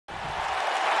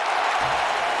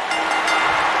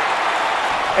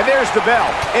And there's the bell.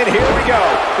 And here we go.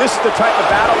 This is the type of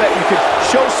battle that you could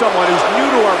show someone who's new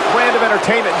to our brand of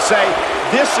entertainment and say,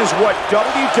 this is what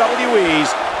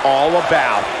WWE's all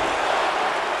about.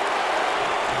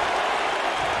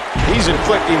 He's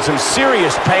inflicting some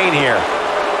serious pain here.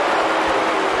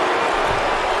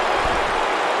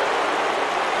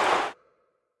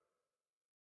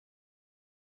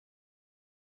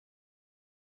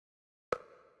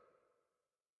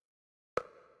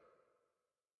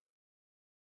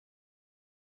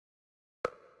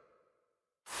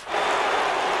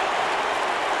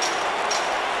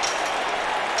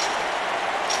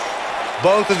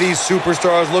 Both of these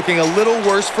superstars looking a little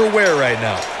worse for wear right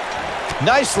now.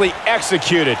 Nicely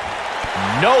executed.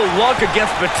 No luck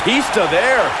against Batista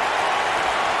there.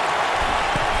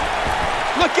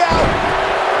 Look out!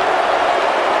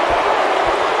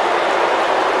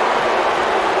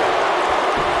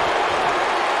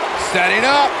 Setting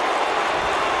up.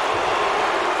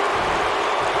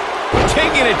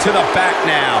 Taking it to the back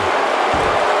now.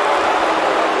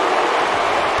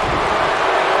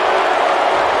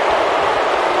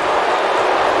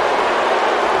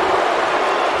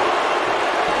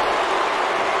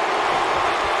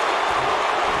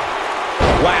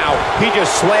 Wow, he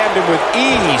just slammed him with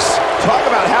ease. Talk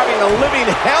about having a living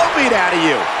hell beat out of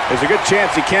you. There's a good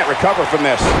chance he can't recover from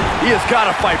this. He has got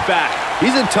to fight back.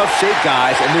 He's in tough shape,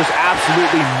 guys, and there's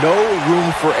absolutely no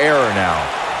room for error now.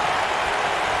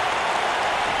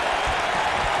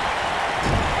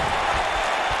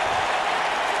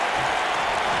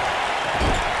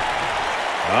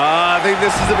 I think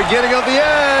this is the beginning of the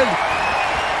end.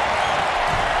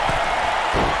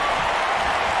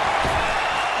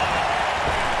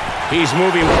 He's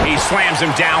moving. He slams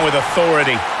him down with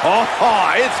authority. Oh,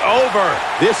 it's over.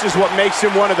 This is what makes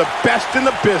him one of the best in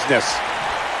the business.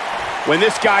 When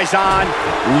this guy's on,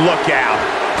 look out.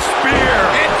 Spear.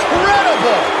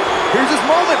 Incredible. Here's his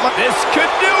moment. This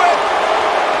could do it.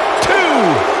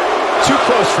 Too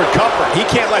close for comfort. He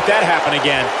can't let that happen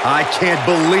again. I can't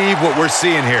believe what we're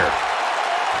seeing here.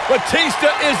 Batista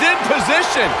is in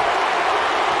position.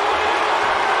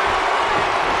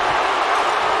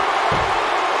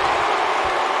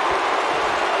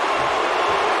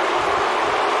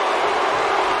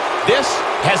 This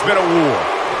has been a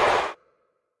war.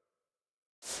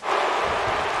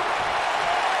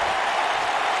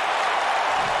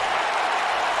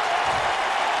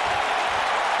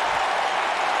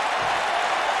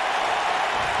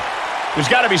 There's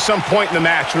got to be some point in the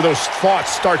match where those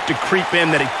thoughts start to creep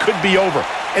in that it could be over.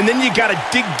 And then you got to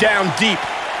dig down deep.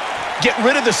 Get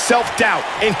rid of the self-doubt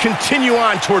and continue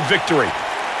on toward victory.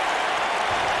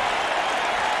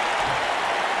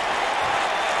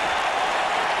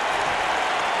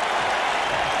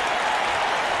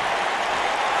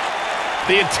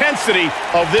 The intensity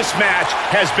of this match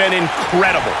has been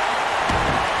incredible.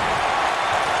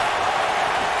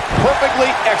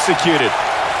 Perfectly executed.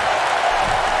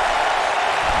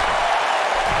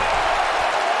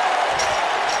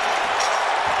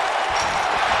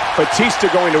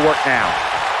 Batista going to work now.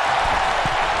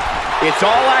 It's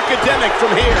all academic from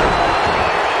here.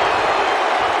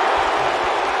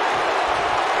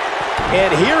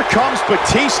 And here comes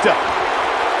Batista.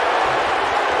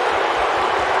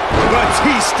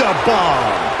 Batista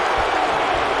bomb.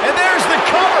 And there's the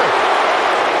cover.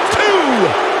 2,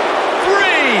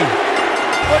 3.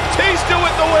 Batista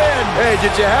with the win. Hey,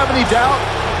 did you have any doubt?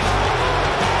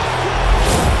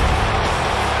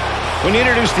 When you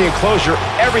introduce the enclosure,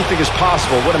 everything is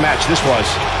possible. What a match this was.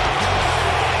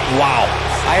 Wow.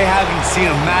 I haven't seen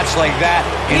a match like that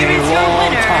in a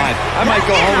long time. I might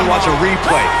go home and watch a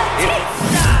replay.